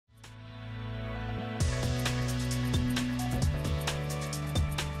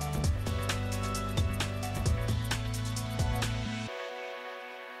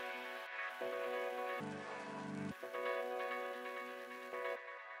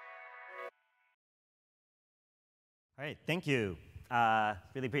All right, thank you.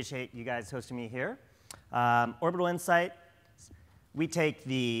 Really appreciate you guys hosting me here. Orbital Insight, we take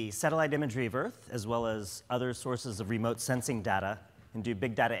the satellite imagery of Earth as well as other sources of remote sensing data and do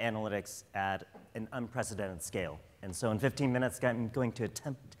big data analytics at an unprecedented scale. And so in 15 minutes, I'm going to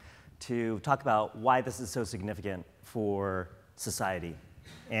attempt to talk about why this is so significant for society.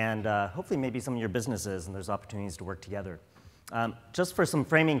 And hopefully maybe some of your businesses and there's opportunities to work together. Just for some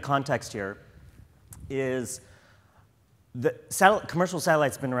framing context here is the commercial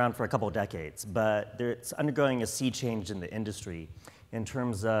satellite's been around for a couple of decades, but it's undergoing a sea change in the industry in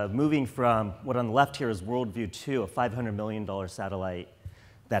terms of moving from what on the left here is Worldview 2, a $500 million satellite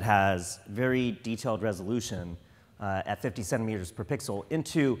that has very detailed resolution at 50 centimeters per pixel,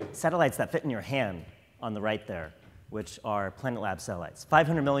 into satellites that fit in your hand on the right there, which are Planet Labs satellites.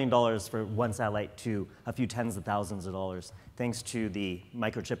 $500 million for one satellite to a few tens of thousands of dollars, thanks to the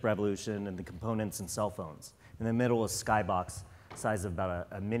microchip revolution and the components in cell phones. In the middle is Skybox, size of about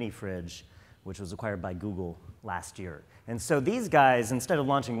a mini fridge, which was acquired by Google last year. And so these guys, instead of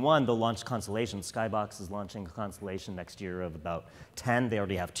launching one, they'll launch constellations. Skybox is launching a constellation next year of about 10. They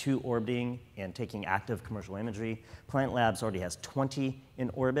already have 2 orbiting and taking active commercial imagery. Planet Labs already has 20 in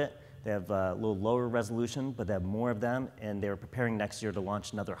orbit. They have a little lower resolution, but they have more of them, and they're preparing next year to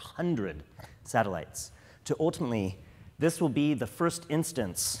launch another 100 satellites. To ultimately, this will be the first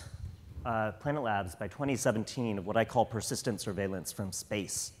instance, Planet Labs, by 2017, of what I call persistent surveillance from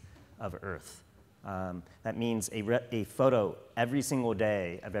space of Earth. That means a photo every single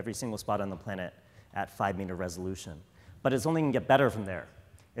day of every single spot on the planet at 5-meter resolution. But it's only going to get better from there.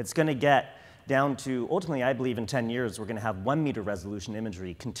 It's going to get down to, ultimately, I believe in 10 years, we're going to have 1-meter resolution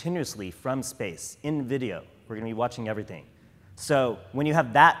imagery continuously from space in video. We're going to be watching everything. So when you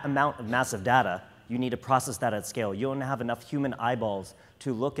have that amount of massive data, you need to process that at scale. You don't have enough human eyeballs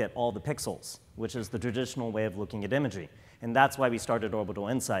to look at all the pixels, which is the traditional way of looking at imagery. And that's why we started Orbital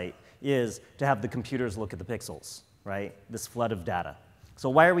Insight, is to have the computers look at the pixels, right? This flood of data. So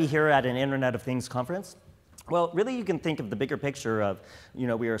why are we here at an Internet of Things conference? Well, really, you can think of the bigger picture of, we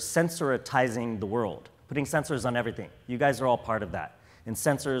are sensoritizing the world, putting sensors on everything. You guys are all part of that. And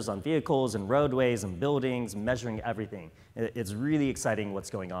sensors on vehicles and roadways and buildings, measuring everything. It's really exciting what's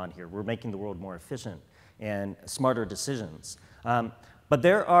going on here. We're making the world more efficient and smarter decisions. But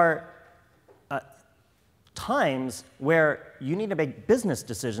there are times where you need to make business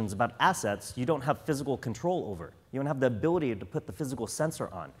decisions about assets you don't have physical control over. You don't have the ability to put the physical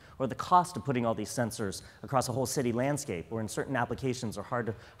sensor on, or the cost of putting all these sensors across a whole city landscape, or in certain applications are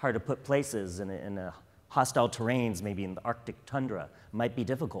hard to put places in hostile terrains, maybe in the Arctic tundra, might be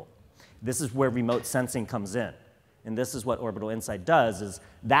difficult. This is where remote sensing comes in. And this is what Orbital Insight does, is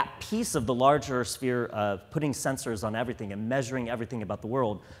that piece of the larger sphere of putting sensors on everything and measuring everything about the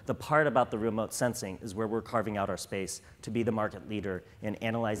world, the part about the remote sensing is where we're carving out our space to be the market leader in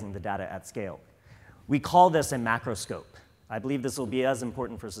analyzing the data at scale. We call this a macroscope. I believe this will be as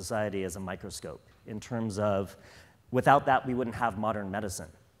important for society as a microscope in terms of, without that, we wouldn't have modern medicine.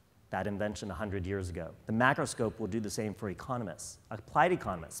 That invention 100 years ago. The macroscope will do the same for economists, applied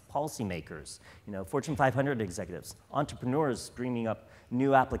economists, policymakers, Fortune 500 executives, entrepreneurs dreaming up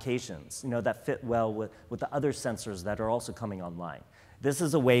new applications, that fit well with the other sensors that are also coming online. This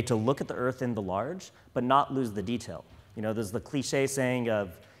is a way to look at the Earth in the large, but not lose the detail. There's the cliche saying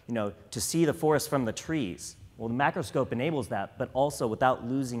of, to see the forest from the trees. Well, the macroscope enables that, but also without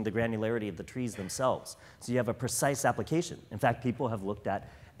losing the granularity of the trees themselves. So you have a precise application. In fact, people have looked at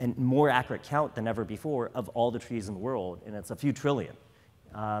a more accurate count than ever before of all the trees in the world, and it's a few trillion.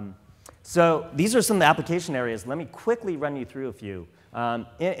 So these are some of the application areas. Let me quickly run you through a few.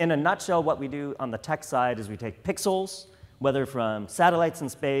 In a nutshell, what we do on the tech side is we take pixels, whether from satellites in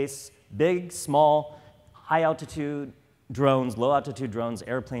space, big, small, high altitude drones, low altitude drones,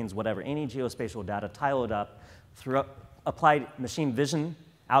 airplanes, whatever, any geospatial data, tile it up through applied machine vision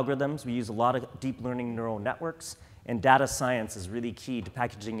algorithms. We use a lot of deep learning neural networks. And data science is really key to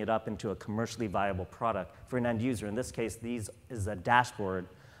packaging it up into a commercially viable product for an end user. In this case, these is a dashboard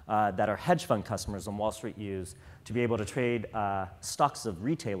that our hedge fund customers on Wall Street use to be able to trade stocks of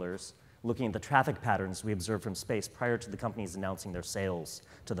retailers, looking at the traffic patterns we observe from space prior to the companies announcing their sales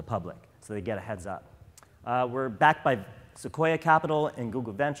to the public, so they get a heads up. We're backed by Sequoia Capital and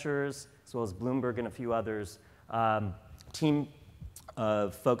Google Ventures, as well as Bloomberg and a few others. Team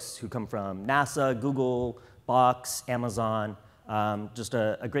of folks who come from NASA, Google, Box, Amazon, just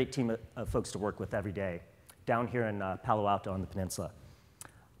a great team of folks to work with every day down here in Palo Alto on the peninsula.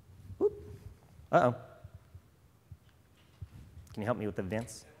 Whoop. Uh-oh. Can you help me with the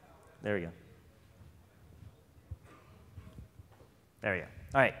advance? There we go. There we go.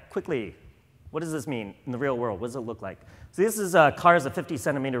 All right, quickly, What does this mean in the real world? What does it look like? So this is cars of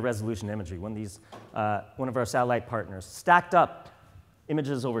 50-centimeter resolution imagery, one of our satellite partners. Stacked up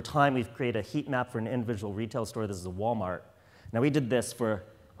images over time, we've created a heat map for an individual retail store. This is a Walmart. Now, we did this for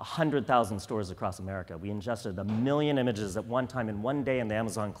 100,000 stores across America. We ingested 1 million images at one time in one day in the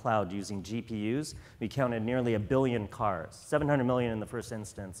Amazon cloud using GPUs. We counted nearly 1 billion cars, 700 million in the first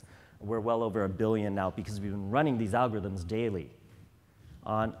instance. We're well over 1 billion now because we've been running these algorithms daily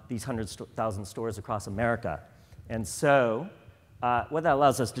on these 100,000 stores across America. And so what that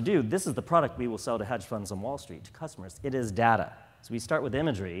allows us to do, this is the product we will sell to hedge funds on Wall Street, to customers. It is data. So we start with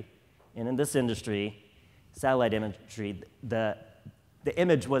imagery, and in this industry, satellite imagery, the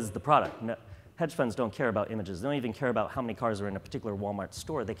image was the product. No, hedge funds don't care about images. They don't even care about how many cars are in a particular Walmart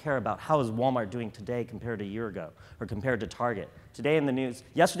store. They care about how is Walmart doing today compared to a year ago, or compared to Target. Today in the news,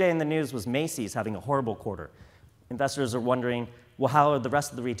 yesterday in the news was Macy's having a horrible quarter. Investors are wondering, well, how are the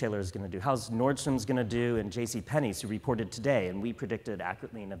rest of the retailers going to do? How's Nordstrom's going to do, and JCPenney's, who reported today? And we predicted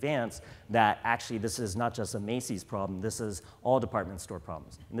accurately in advance that actually this is not just a Macy's problem, this is all department store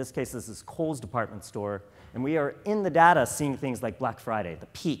problems. In this case, this is Kohl's department store, and we are in the data seeing things like Black Friday, the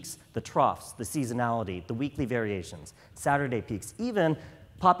peaks, the troughs, the seasonality, the weekly variations, Saturday peaks. Even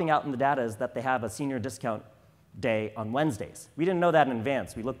popping out in the data is that they have a senior discount day on Wednesdays. We didn't know that in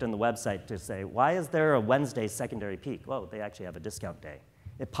advance. We looked on the website to say, why is there a Wednesday secondary peak? Well, they actually have a discount day.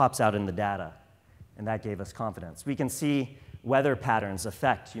 It pops out in the data, and that gave us confidence. We can see weather patterns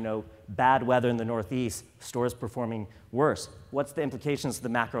affect, bad weather in the Northeast, stores performing worse. What's the implications of the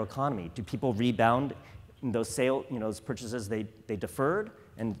macroeconomy? Do people rebound in those those purchases they deferred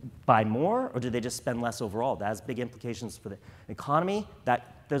and buy more, or do they just spend less overall? That has big implications for the economy.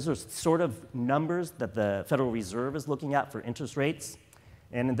 Those are sort of numbers that the Federal Reserve is looking at for interest rates.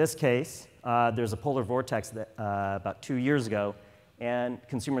 And in this case, there's a polar vortex that, about 2 years ago, and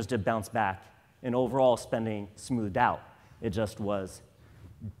consumers did bounce back, and overall spending smoothed out. It just was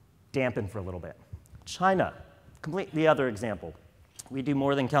dampened for a little bit. China, completely other example. We do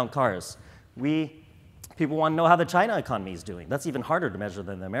more than count cars. People want to know how the China economy is doing. That's even harder to measure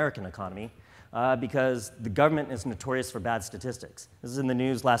than the American economy. Because the government is notorious for bad statistics. This is in the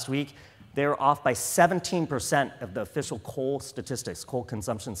news last week. They were off by 17% of the official coal statistics, coal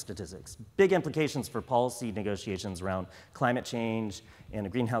consumption statistics. Big implications for policy negotiations around climate change and a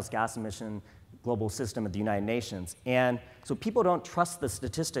greenhouse gas emission global system of the United Nations. And so people don't trust the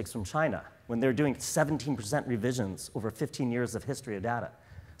statistics from China when they're doing 17% revisions over 15 years of history of data.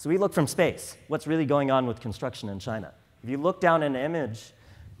 So we look from space. What's really going on with construction in China? If you look down an image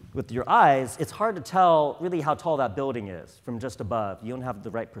with your eyes, it's hard to tell really how tall that building is from just above. You don't have the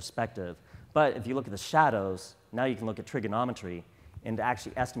right perspective. But if you look at the shadows, now you can look at trigonometry and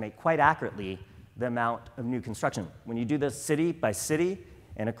actually estimate quite accurately the amount of new construction. When you do this city by city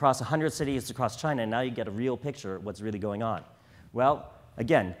and across 100 cities across China, now you get a real picture of what's really going on. Well,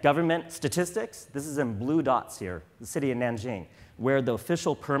 again, government statistics, this is in blue dots here, the city of Nanjing, where the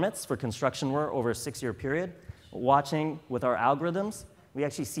official permits for construction were over a 6-year period. Watching with our algorithms, we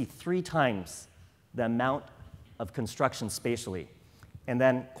actually see 3 times the amount of construction spatially. And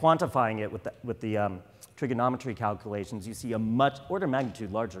then quantifying it with the trigonometry calculations, you see a much order of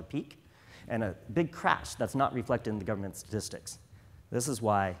magnitude larger peak and a big crash that's not reflected in the government statistics. This is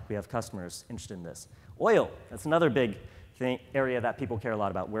why we have customers interested in this. Oil, that's another big area that people care a lot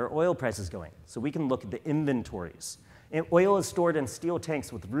about, where oil price is going. So we can look at the inventories. And oil is stored in steel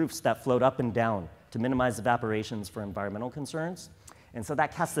tanks with roofs that float up and down to minimize evaporations for environmental concerns. And so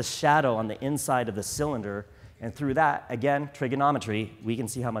that casts a shadow on the inside of the cylinder. And through that, again, trigonometry, we can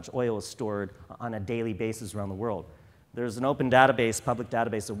see how much oil is stored on a daily basis around the world. There's an open database, public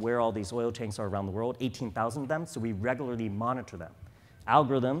database of where all these oil tanks are around the world, 18,000 of them, so we regularly monitor them.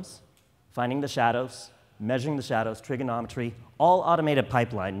 Algorithms, finding the shadows, measuring the shadows, trigonometry, all automated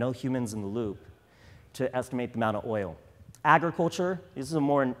pipeline, no humans in the loop, to estimate the amount of oil. Agriculture, this is a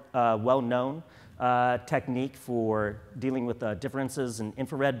more well-known technique for dealing with differences in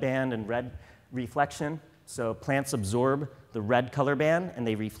infrared band and red reflection. So plants absorb the red color band, and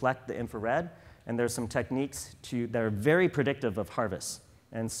they reflect the infrared. And there's some techniques that are very predictive of harvests.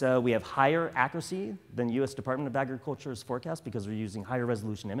 And so we have higher accuracy than US Department of Agriculture's forecast because we're using higher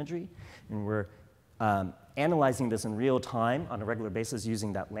resolution imagery. And we're analyzing this in real time on a regular basis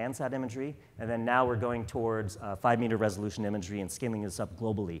using that Landsat imagery. And then now we're going towards 5-meter resolution imagery and scaling this up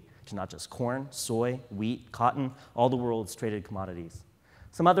globally to not just corn, soy, wheat, cotton, all the world's traded commodities.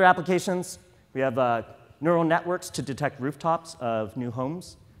 Some other applications, we have neural networks to detect rooftops of new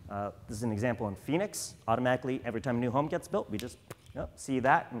homes. This is an example in Phoenix. Automatically, every time a new home gets built, we just see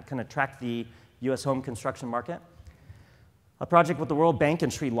that and kind of track the US home construction market. A project with the World Bank in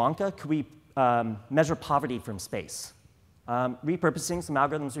Sri Lanka, could we measure poverty from space. Repurposing some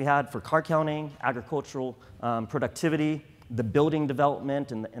algorithms we had for car counting, agricultural productivity, the building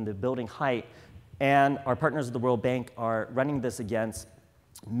development, and the building height. And our partners at the World Bank are running this against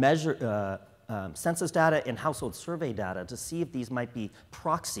census data and household survey data to see if these might be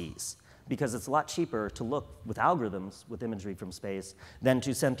proxies, because it's a lot cheaper to look with algorithms with imagery from space than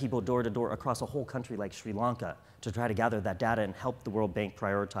to send people door to door across a whole country like Sri Lanka to try to gather that data and help the World Bank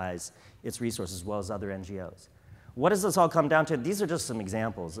prioritize its resources as well as other NGOs. What does this all come down to? These are just some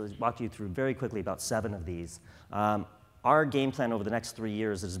examples. I'll walk you through very quickly about 7 of these. Our game plan over the next 3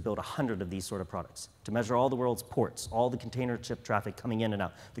 years is to build 100 of these sort of products, to measure all the world's ports, all the container ship traffic coming in and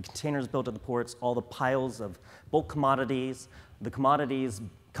out, the containers built at the ports, all the piles of bulk commodities, the commodities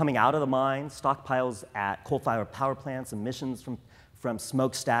coming out of the mines, stockpiles at coal-fired power plants, emissions from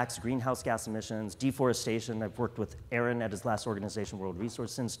smokestacks, greenhouse gas emissions, deforestation. I've worked with Aaron at his last organization, World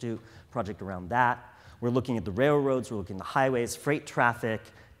Resource Institute, project around that. We're looking at the railroads, we're looking at the highways, freight traffic,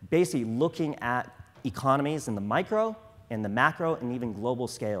 basically looking at economies in the micro and the macro and even global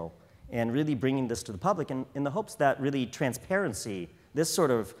scale, and really bringing this to the public in the hopes that really transparency, this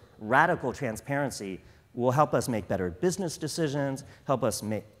sort of radical transparency, will help us make better business decisions, help us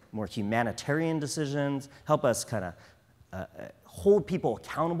make more humanitarian decisions, help us kind of hold people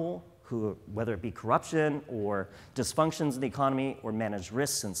accountable, whether it be corruption or dysfunctions in the economy or manage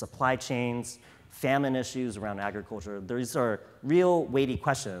risks in supply chains, famine issues around agriculture. These are real weighty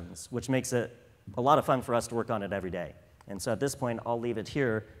questions, which makes it a lot of fun for us to work on it every day. And so at this point, I'll leave it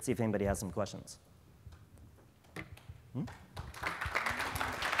here, see if anybody has some questions.